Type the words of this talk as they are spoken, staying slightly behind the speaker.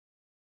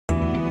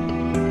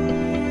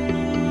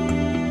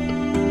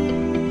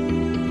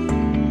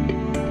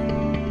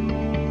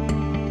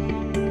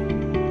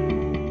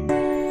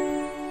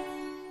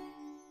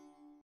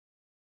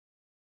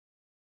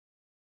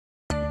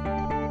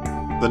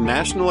The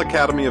National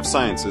Academy of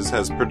Sciences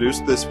has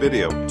produced this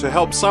video to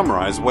help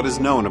summarize what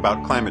is known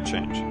about climate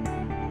change.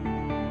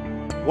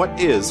 What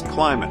is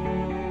climate?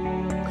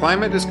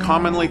 Climate is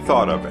commonly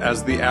thought of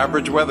as the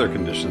average weather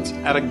conditions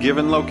at a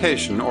given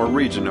location or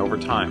region over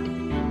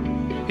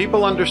time.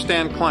 People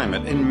understand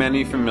climate in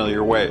many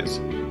familiar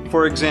ways.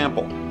 For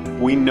example,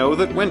 we know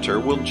that winter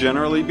will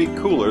generally be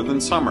cooler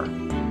than summer.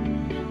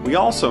 We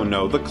also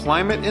know the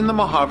climate in the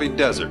Mojave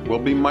Desert will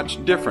be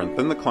much different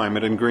than the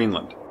climate in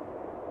Greenland.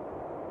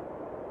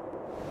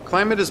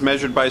 Climate is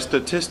measured by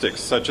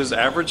statistics such as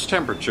average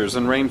temperatures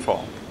and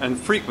rainfall, and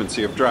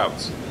frequency of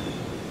droughts.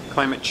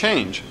 Climate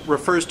change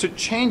refers to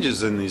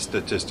changes in these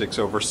statistics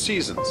over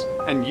seasons,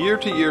 and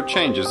year-to-year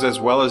changes as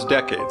well as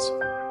decades,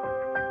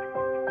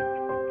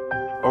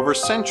 over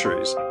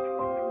centuries,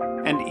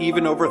 and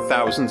even over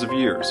thousands of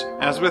years,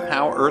 as with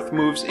how Earth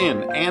moves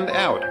in and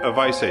out of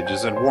ice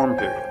ages and warm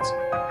periods.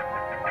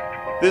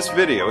 This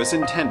video is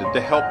intended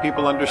to help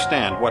people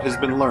understand what has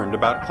been learned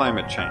about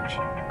climate change.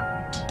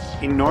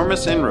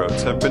 Enormous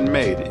inroads have been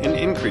made in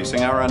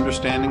increasing our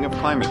understanding of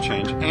climate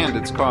change and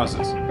its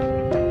causes,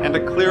 and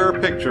a clearer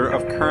picture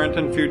of current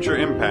and future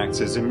impacts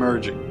is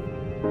emerging.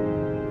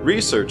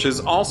 Research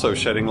is also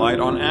shedding light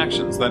on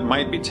actions that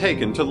might be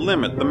taken to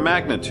limit the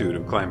magnitude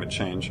of climate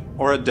change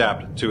or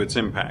adapt to its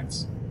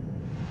impacts.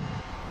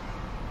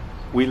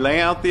 We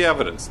lay out the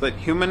evidence that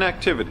human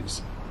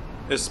activities,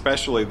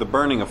 especially the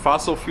burning of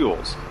fossil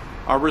fuels,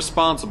 are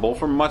responsible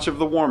for much of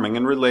the warming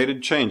and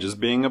related changes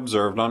being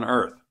observed on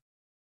Earth.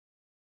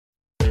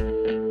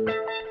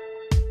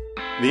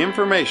 The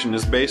information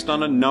is based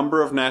on a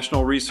number of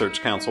National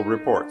Research Council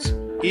reports,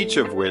 each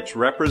of which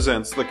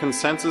represents the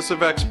consensus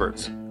of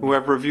experts who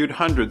have reviewed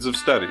hundreds of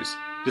studies,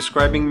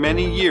 describing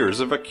many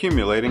years of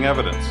accumulating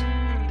evidence.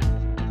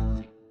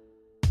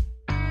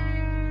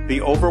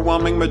 The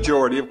overwhelming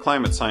majority of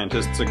climate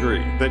scientists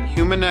agree that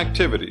human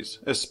activities,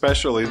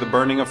 especially the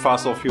burning of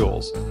fossil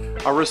fuels,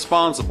 are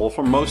responsible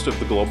for most of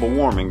the global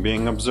warming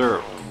being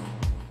observed.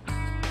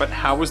 But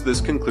how was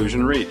this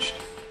conclusion reached?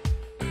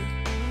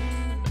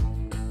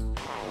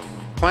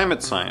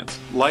 Climate science,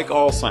 like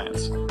all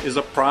science, is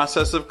a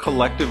process of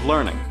collective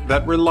learning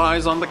that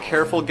relies on the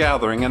careful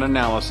gathering and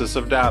analysis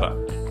of data,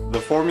 the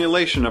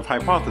formulation of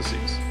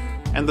hypotheses,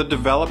 and the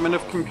development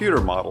of computer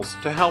models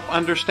to help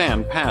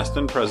understand past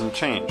and present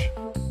change.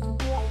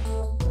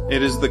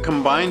 It is the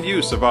combined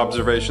use of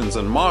observations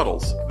and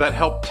models that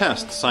help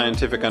test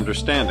scientific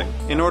understanding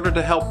in order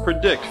to help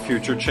predict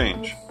future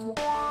change.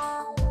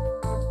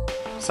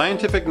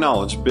 Scientific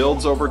knowledge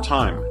builds over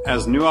time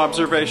as new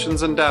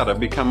observations and data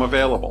become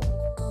available.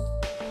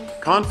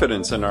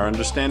 Confidence in our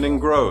understanding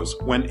grows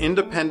when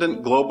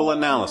independent global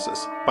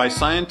analysis by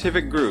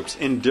scientific groups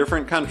in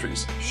different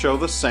countries show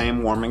the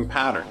same warming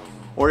pattern,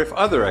 or if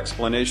other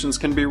explanations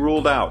can be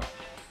ruled out.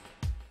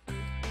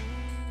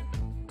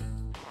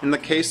 In the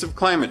case of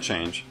climate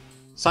change,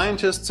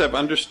 scientists have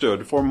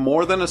understood for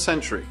more than a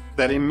century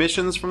that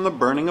emissions from the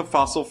burning of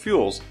fossil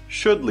fuels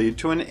should lead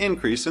to an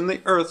increase in the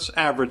Earth's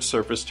average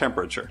surface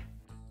temperature.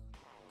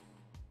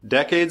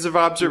 Decades of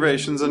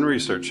observations and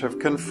research have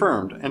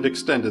confirmed and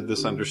extended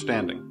this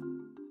understanding.